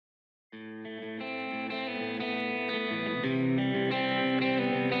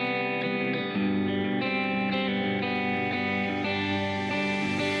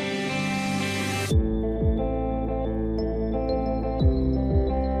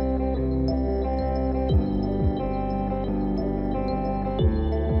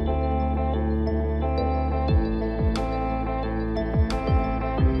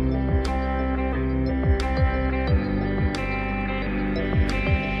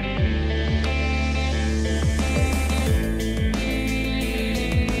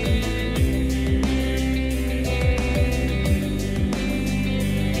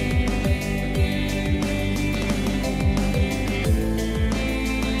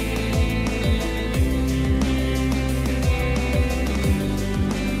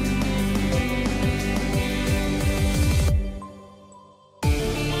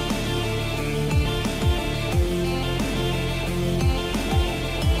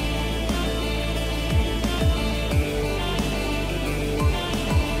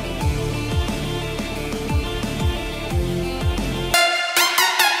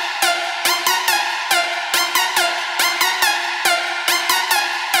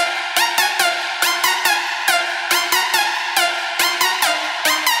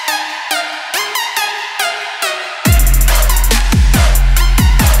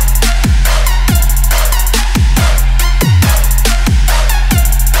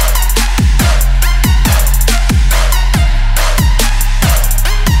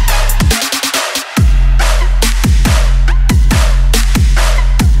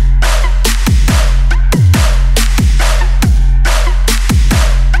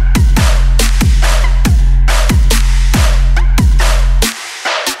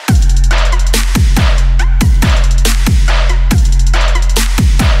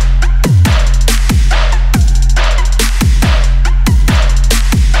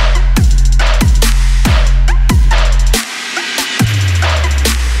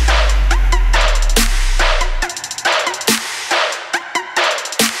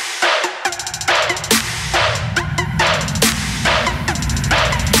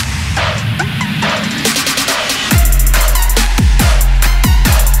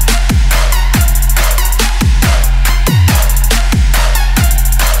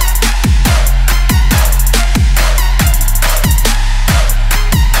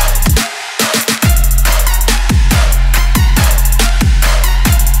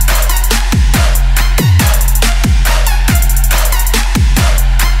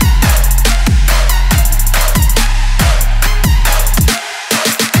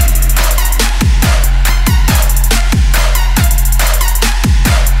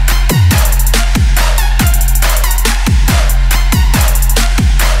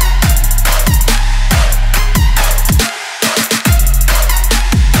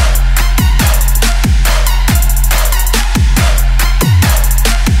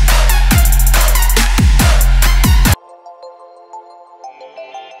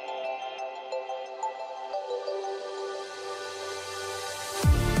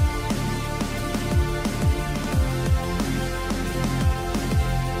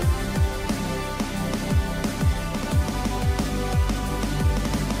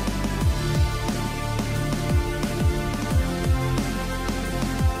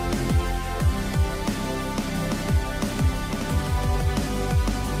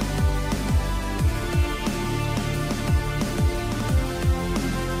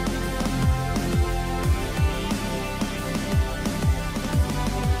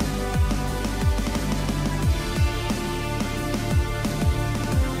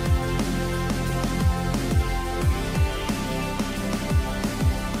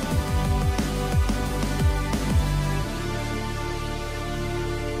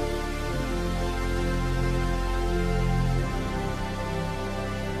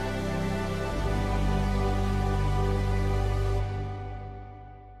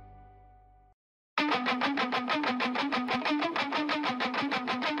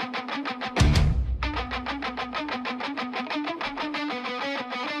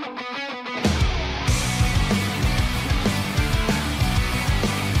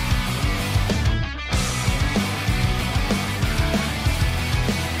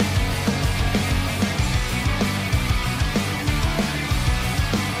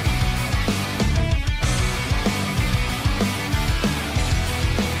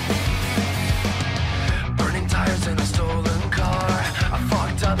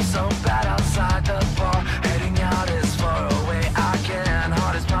so bad outside the bar. Heading out as far away I can.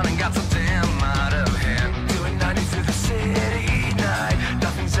 Heart is pounding, got so damn out of hand. Doing 90 through the city night.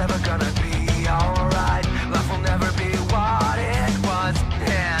 Nothing's ever gonna be alright. Life will never be what it was.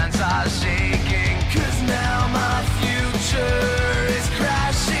 Hands are shaking, 'cause now my future is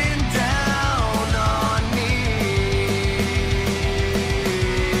crashing down on me.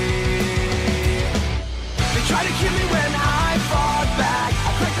 They try to kill me when I fought back.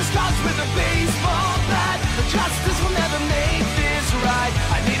 I cracked the scars with a baseball bat. But justice will never make this right.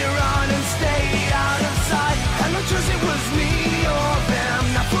 I need to run and stay out of sight. And no choice, it was me or them.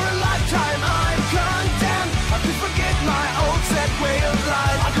 Now for a lifetime I'm condemned. I could forget my old set way of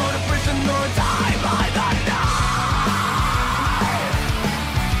life. I'll go to prison or die by the night.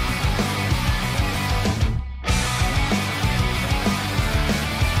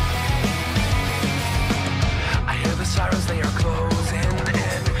 I hear the sirens, they are closing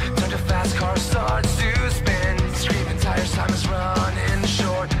in. Turn to fast car starts to spin. Screaming tires, time is running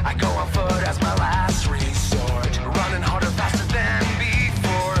short. I go on foot as my last resort. Running harder, faster than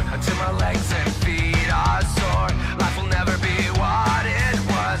before. Until my legs and feet are sore. Life will never be what it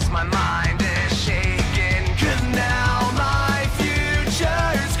was. My mind is shaking, 'cause now my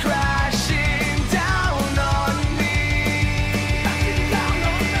future's crashing down on me.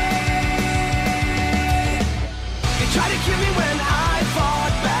 They try to kill me when I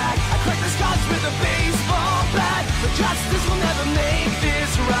fought back. I cracked the scars with a baseball bat. But justice will never make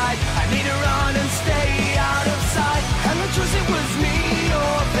this right. I need to run and stay out of sight. And no choice, it was me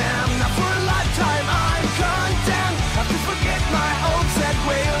or them. Now for a lifetime I'm condemned. I could forget my old set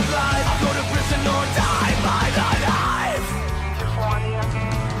way of life. I'll go to prison or die by the knife.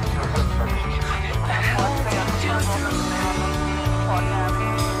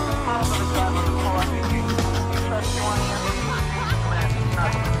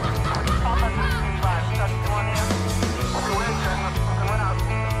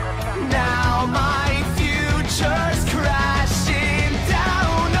 Now my future's crashing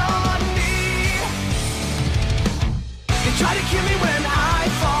down on me. They try to kill me when I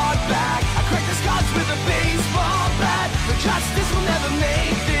fought back. I cracked the scars with a baseball bat. But justice will never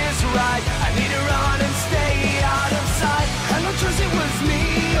make this right. I need to run and stay out of sight. And no choice, it was me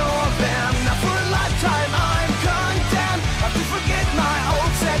or them. Now for a lifetime I'm condemned. I could forget my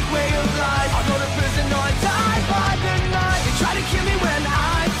old set way of life. I'll go to prison or die by the night. They try to kill me when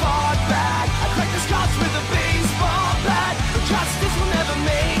I fought back. I cracked the scars with a baseball bat. But justice will never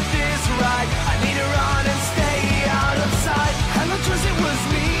make this right. I need to run and stay out of sight. And no choice, it was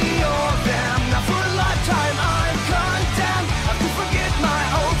me or them. Now for a lifetime I'm condemned. I could forget my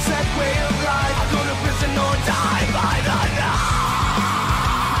old set way of life. I'll go to prison or die by the night.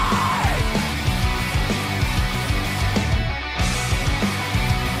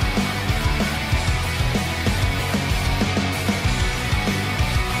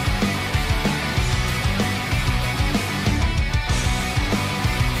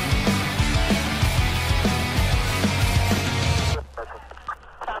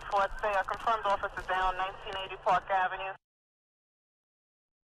 Confirmed officer down 1980 Park Avenue.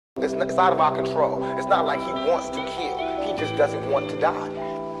 It's out of our control. It's not like he wants to kill. He just doesn't want to die.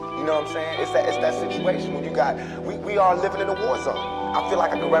 You know what I'm saying? It's that situation when you got, we are living in a war zone. I feel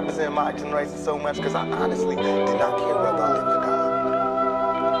like I can represent my generation so much because I honestly did not care whether I lived or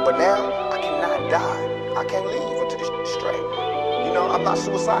died. But now, I cannot die. I can't leave until this shit's straight. You know, I'm not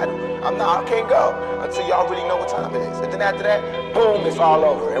suicidal. I can't go until y'all really know what time it is. And then after that, boom, it's all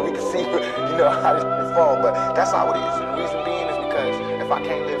over. And we can see, you know, how this fall. But that's how it is. And the reason being is because if I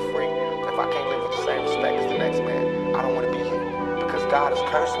can't live free, if I can't live with the same respect as the next man, I don't want to be here. Because God has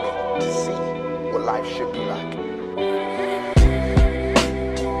cursed me to see what life should be like.